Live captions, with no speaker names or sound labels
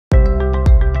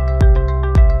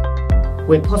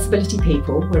We're Possibility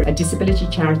People. We're a disability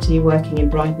charity working in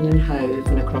Brighton and Hove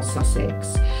and across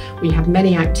Sussex. We have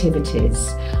many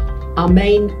activities. Our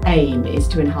main aim is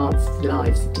to enhance the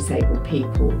lives of disabled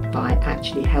people by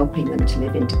actually helping them to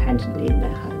live independently in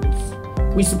their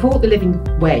homes. We support the living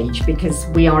wage because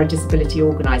we are a disability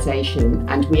organisation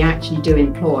and we actually do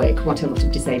employ quite a lot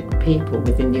of disabled people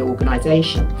within the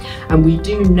organisation. And we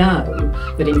do know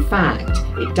that in fact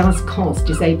it does cost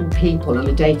disabled people on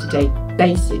a day-to-day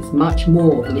basis much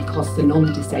more than it costs a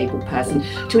non-disabled person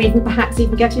to perhaps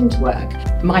even get into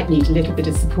work. Might need a little bit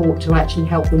of support to actually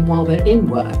help them while they're in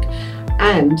work.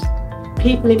 And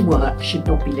people in work should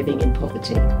not be living in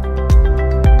poverty.